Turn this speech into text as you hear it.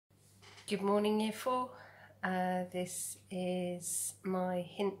Good morning, Year 4. This is my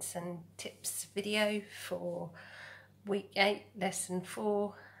hints and tips video for week 8, lesson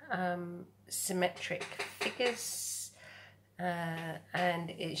 4, symmetric figures. And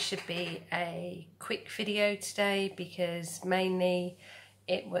it should be a quick video today because mainly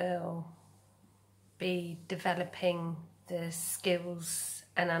it will be developing the skills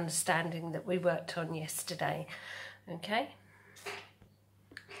and understanding that we worked on yesterday. Okay.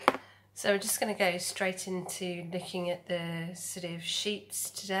 So we're just going to go straight into looking at the sort of sheets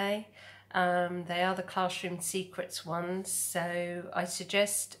today. They are the classroom secrets ones, so I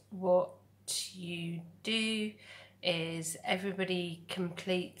suggest what you do is everybody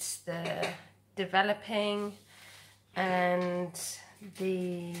completes the developing and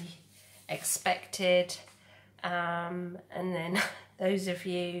the expected, and then those of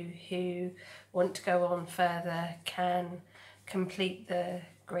you who want to go on further can complete the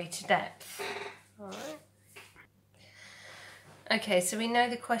greater depth. All right. Okay, so we know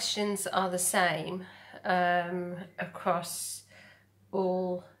the questions are the same across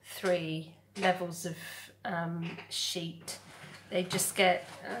all 3 levels of sheet. They just get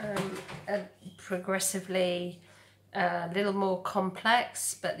progressively a little more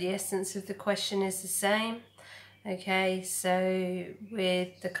complex, but the essence of the question is the same. Okay, so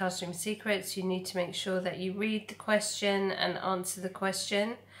with the classroom secrets, you need to make sure that you read the question and answer the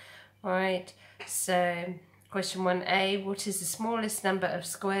question. All right, so question 1A, what is the smallest number of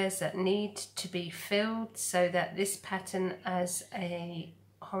squares that need to be filled so that this pattern has a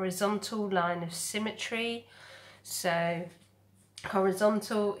horizontal line of symmetry? So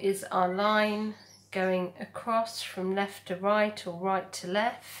horizontal is our line going across from left to right or right to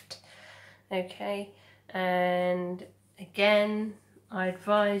left. Okay. And again, I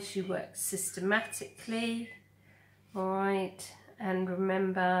advise you work systematically, all right, and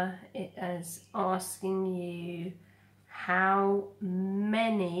remember it as asking you how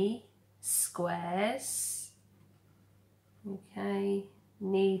many squares, okay,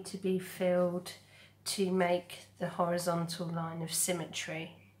 need to be filled to make the horizontal line of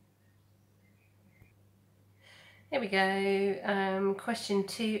symmetry. Here we go, question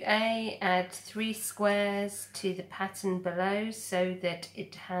 2A, add 3 squares to the pattern below so that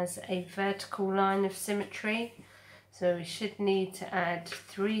it has a vertical line of symmetry. So we should need to add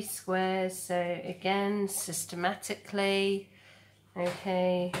 3 squares, so again, systematically,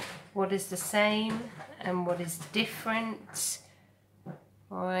 okay, what is the same and what is different?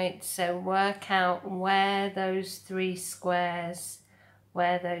 Alright, so work out where those 3 squares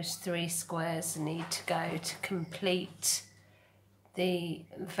need to go to complete the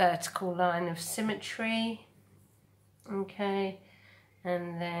vertical line of symmetry. Okay,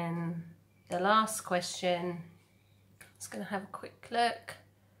 and then the last question, let's going to have a quick look.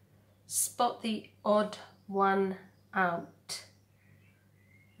 Spot the odd one out.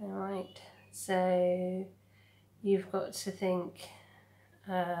 Alright, so you've got to think,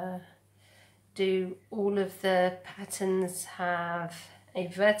 do all of the patterns have a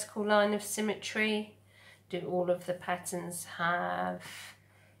vertical line of symmetry? Do all of the patterns have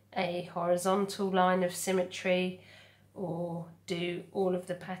a horizontal line of symmetry? Or do all of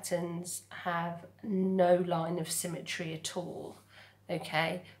the patterns have no line of symmetry at all?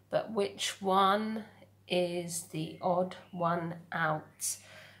 Okay, but which one is the odd one out?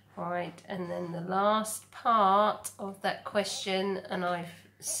 All right, and then the last part of that question, and I've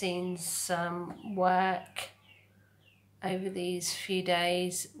seen some work over these few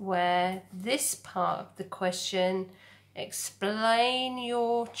days where this part of the question, explain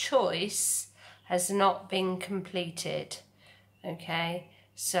your choice, has not been completed. Okay,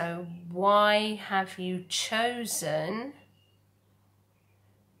 so why have you chosen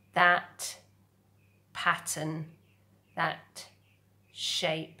that pattern, that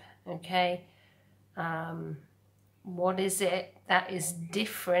shape? Okay, what is it that is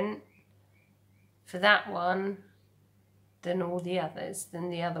different for that one than all the others, than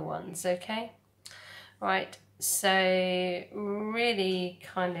the other ones? Okay, right, so really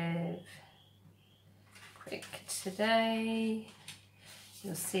kind of quick today.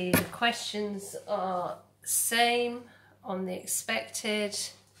 You'll see the questions are same on the expected.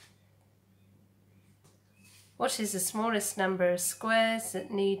 What is the smallest number of squares that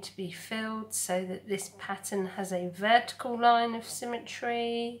need to be filled so that this pattern has a vertical line of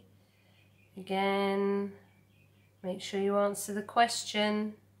symmetry? Again, make sure you answer the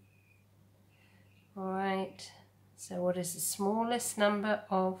question. All right, so what is the smallest number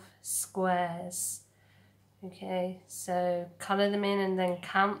of squares? Okay, so colour them in and then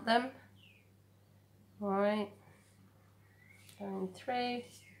count them. All right, going through.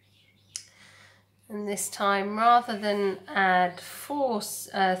 And this time, rather than add 3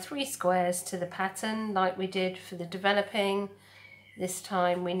 squares to the pattern like we did for the developing, this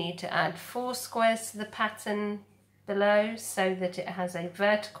time we need to add 4 squares to the pattern below so that it has a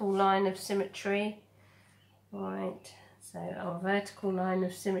vertical line of symmetry. Right, so our vertical line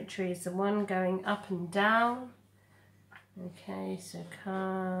of symmetry is the one going up and down. Okay, so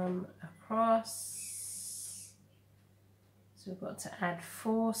come across. So we've got to add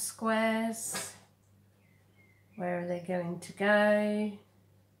 4 squares. Where are they going to go?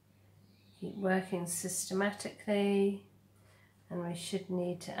 Keep working systematically, and we should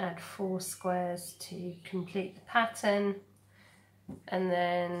need to add 4 squares to complete the pattern, and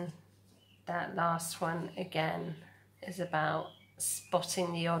then that last one again is about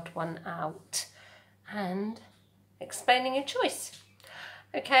spotting the odd one out and explaining your choice.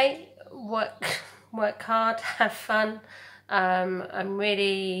 Okay, work hard, have fun. I'm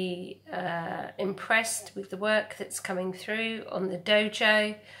really impressed with the work that's coming through on the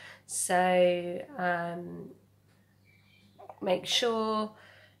dojo, so make sure,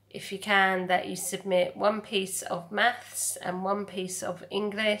 if you can, that you submit 1 piece of maths and 1 piece of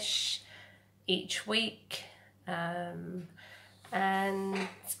English each week, and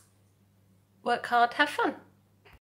work hard, have fun.